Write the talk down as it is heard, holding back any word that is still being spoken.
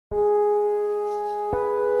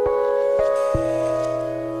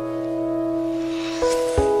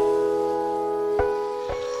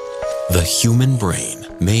The human brain,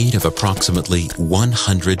 made of approximately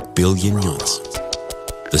 100 billion neurons,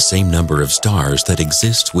 the same number of stars that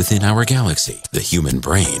exist within our galaxy. The human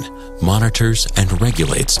brain monitors and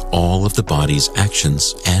regulates all of the body's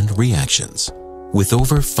actions and reactions, with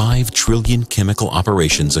over 5 trillion chemical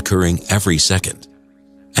operations occurring every second,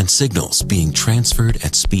 and signals being transferred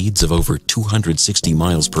at speeds of over 260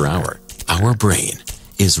 miles per hour. Our brain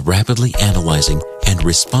is rapidly analyzing and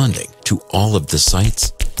responding to all of the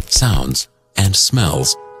sights, sounds, and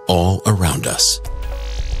smells all around us.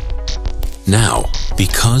 Now,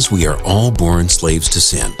 because we are all born slaves to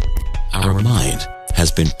sin, our mind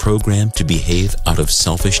has been programmed to behave out of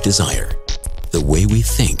selfish desire. The way we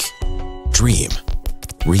think, dream,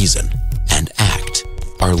 reason, and act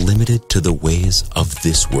are limited to the ways of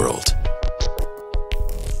this world.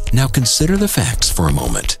 Now consider the facts for a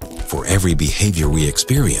moment. For every behavior we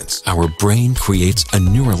experience, our brain creates a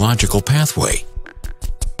neurological pathway.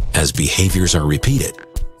 As behaviors are repeated,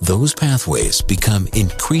 those pathways become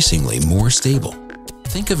increasingly more stable.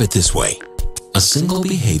 Think of it this way. A single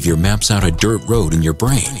behavior maps out a dirt road in your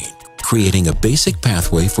brain, creating a basic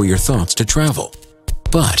pathway for your thoughts to travel.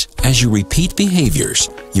 But as you repeat behaviors,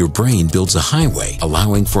 your brain builds a highway,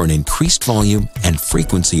 allowing for an increased volume and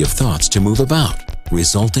frequency of thoughts to move about,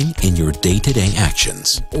 resulting in your day-to-day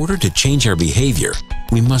actions. In order to change our behavior,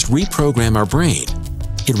 we must reprogram our brain.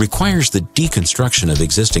 It requires the deconstruction of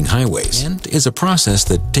existing highways and is a process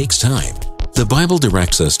that takes time. The Bible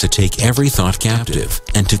directs us to take every thought captive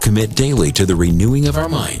and to commit daily to the renewing of our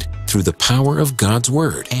mind through the power of God's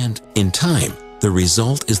Word. And, in time, the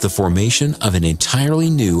result is the formation of an entirely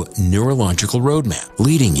new neurological roadmap,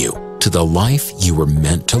 leading you to the life you were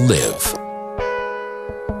meant to live.